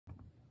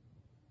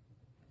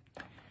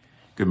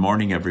Good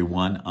morning,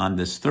 everyone. On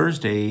this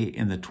Thursday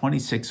in the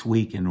 26th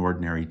week in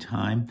Ordinary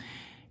Time,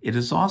 it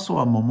is also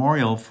a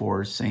memorial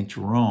for St.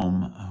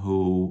 Jerome,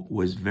 who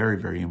was very,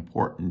 very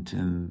important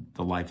in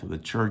the life of the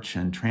church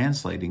and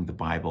translating the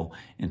Bible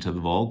into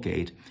the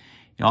Vulgate.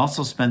 He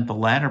also spent the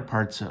latter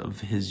parts of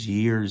his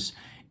years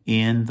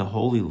in the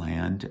Holy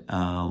Land,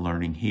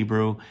 learning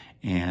Hebrew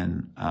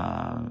and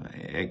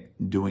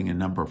doing a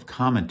number of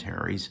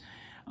commentaries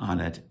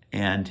on it.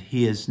 And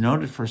he is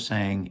noted for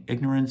saying,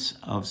 ignorance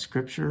of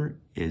Scripture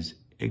is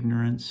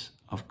ignorance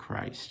of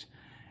Christ.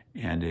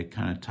 And it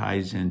kind of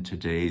ties in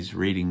today's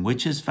reading,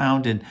 which is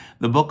found in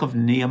the book of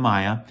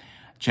Nehemiah,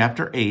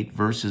 chapter 8,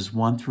 verses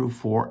 1 through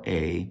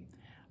 4a,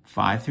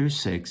 5 through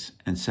 6,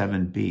 and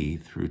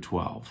 7b through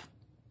 12.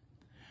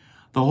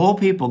 The whole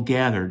people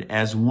gathered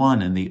as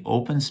one in the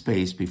open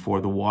space before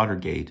the water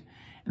gate,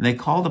 and they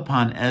called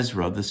upon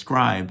Ezra the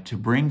scribe to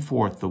bring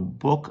forth the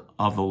book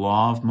of the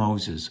law of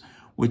Moses,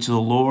 which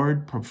the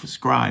Lord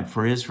prescribed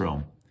for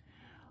Israel.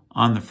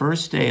 On the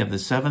first day of the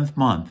 7th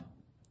month,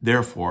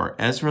 therefore,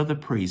 Ezra the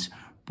priest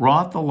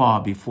brought the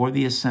law before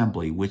the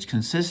assembly, which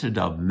consisted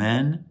of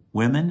men,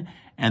 women,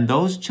 and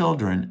those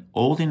children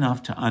old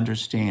enough to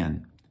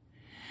understand.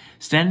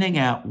 Standing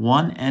at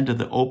one end of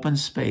the open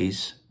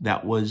space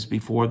that was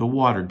before the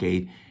water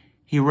gate,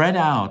 he read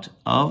out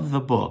of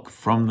the book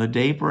from the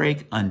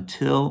daybreak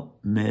until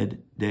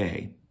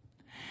midday,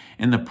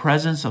 in the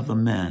presence of the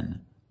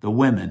men, the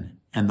women,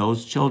 and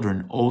those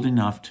children old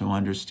enough to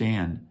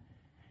understand.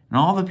 And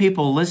all the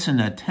people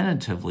listened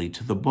attentively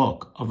to the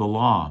book of the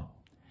law.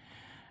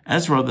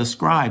 Ezra the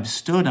scribe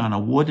stood on a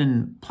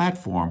wooden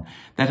platform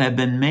that had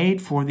been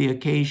made for the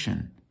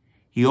occasion.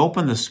 He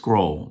opened the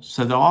scroll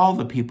so that all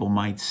the people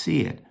might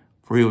see it,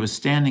 for he was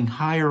standing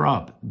higher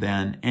up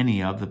than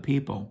any of the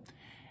people.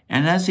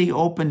 And as he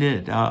opened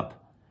it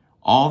up,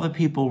 all the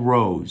people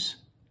rose.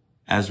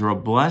 Ezra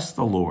blessed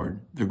the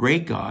Lord, the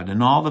great God,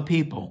 and all the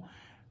people,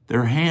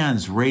 their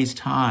hands raised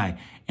high,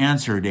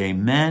 answered,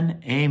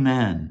 Amen,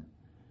 Amen.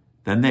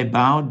 Then they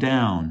bowed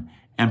down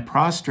and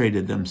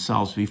prostrated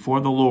themselves before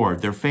the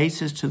Lord, their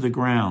faces to the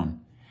ground.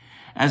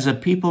 As the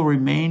people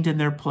remained in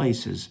their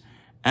places,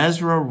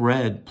 Ezra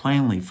read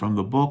plainly from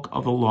the book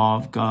of the law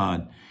of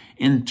God,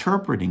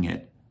 interpreting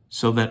it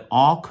so that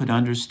all could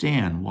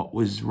understand what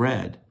was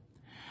read.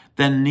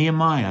 Then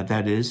Nehemiah,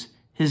 that is,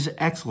 his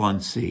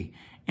excellency,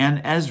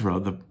 and Ezra,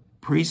 the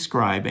priest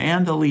scribe,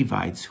 and the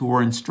Levites who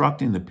were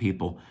instructing the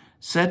people,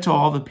 said to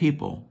all the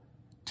people,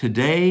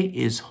 Today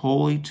is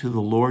holy to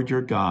the Lord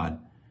your God.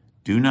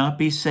 Do not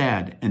be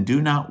sad and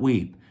do not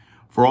weep.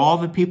 For all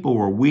the people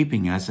were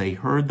weeping as they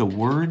heard the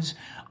words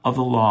of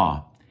the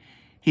law.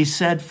 He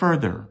said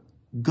further,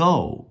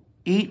 Go,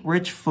 eat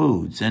rich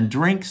foods and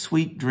drink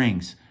sweet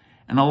drinks,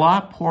 and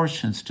allot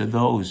portions to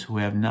those who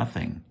have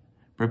nothing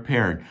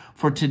prepared.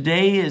 For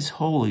today is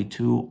holy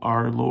to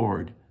our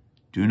Lord.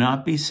 Do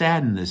not be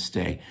saddened this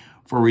day,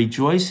 for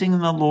rejoicing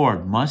in the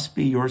Lord must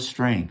be your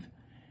strength.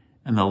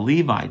 And the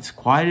Levites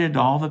quieted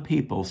all the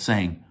people,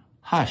 saying,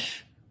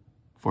 Hush,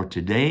 for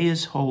today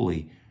is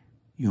holy.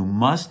 You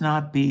must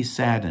not be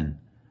saddened.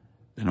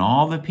 Then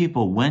all the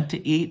people went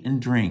to eat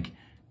and drink,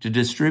 to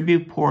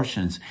distribute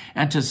portions,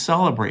 and to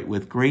celebrate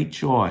with great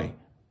joy,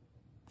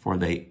 for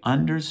they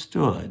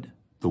understood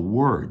the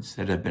words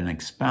that had been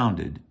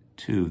expounded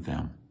to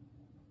them.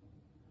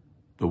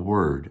 The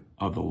word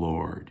of the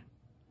Lord.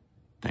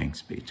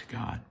 Thanks be to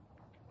God.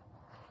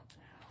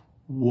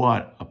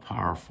 What a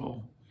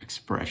powerful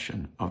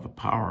expression of the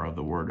power of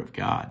the Word of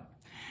God.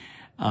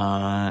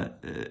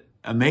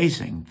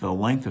 Amazing the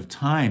length of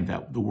time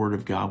that the Word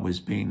of God was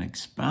being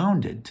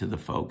expounded to the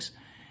folks,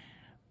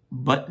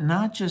 but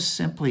not just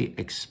simply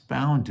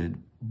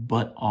expounded,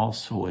 but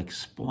also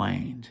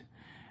explained.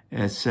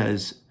 It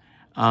says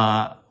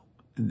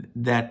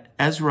that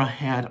Ezra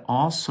had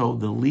also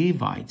the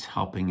Levites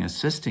helping,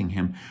 assisting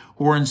him,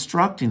 who were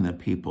instructing the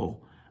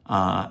people,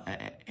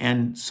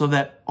 and so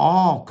that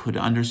all could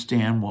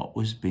understand what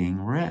was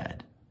being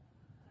read.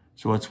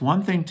 So it's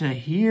one thing to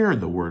hear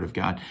the Word of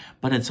God,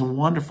 but it's a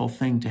wonderful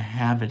thing to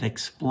have it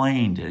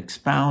explained,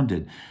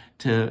 expounded,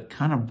 to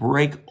kind of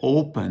break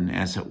open,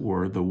 as it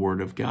were, the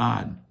Word of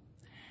God.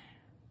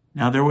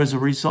 Now, there was a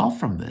result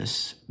from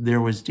this.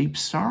 There was deep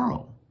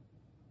sorrow.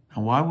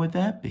 And why would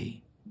that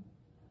be?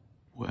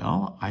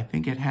 Well, I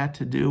think it had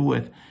to do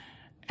with,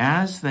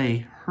 as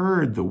they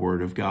heard the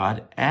Word of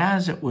God,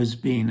 as it was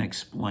being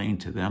explained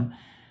to them,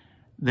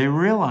 they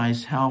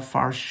realized how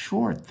far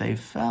short they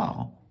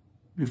fell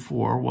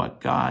before what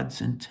God's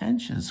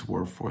intentions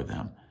were for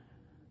them.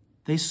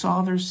 They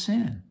saw their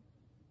sin.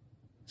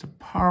 It's a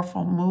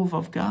powerful move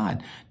of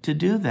God to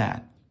do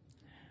that.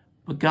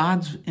 But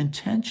God's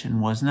intention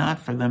was not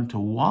for them to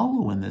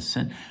wallow in the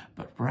sin,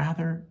 but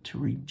rather to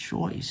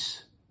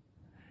rejoice.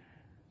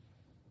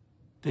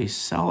 They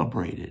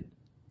celebrated.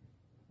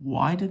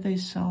 Why did they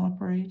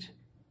celebrate?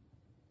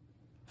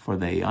 For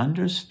they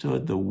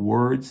understood the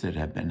words that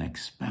had been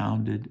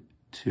expounded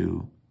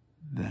to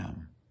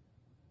them.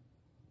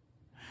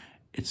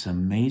 It's an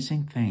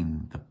amazing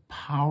thing, the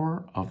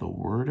power of the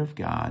Word of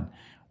God.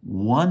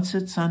 Once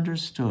it's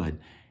understood,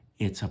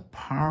 It's a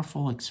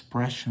powerful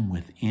expression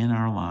within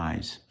our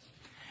lives.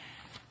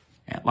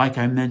 Like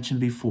I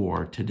mentioned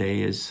before,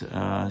 today is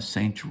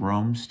St.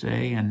 Jerome's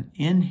Day, and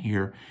in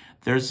here,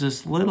 there's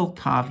this little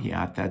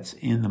caveat that's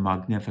in the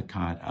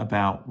Magnificat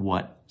about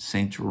what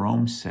St.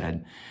 Jerome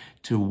said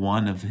to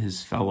one of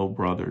his fellow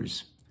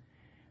brothers.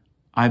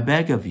 I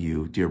beg of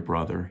you, dear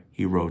brother,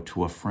 he wrote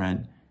to a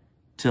friend,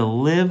 to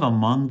live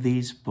among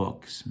these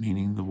books,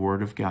 meaning the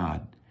Word of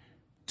God,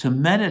 to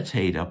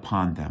meditate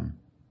upon them,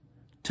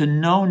 to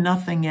know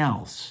nothing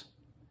else,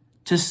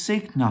 to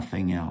seek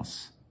nothing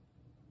else.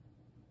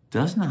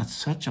 Does not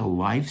such a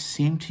life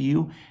seem to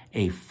you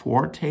a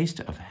foretaste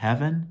of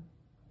heaven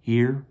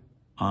here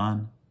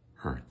on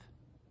earth?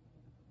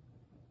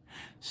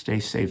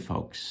 Stay safe,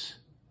 folks.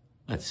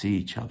 Let's see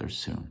each other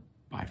soon.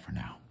 Bye for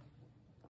now.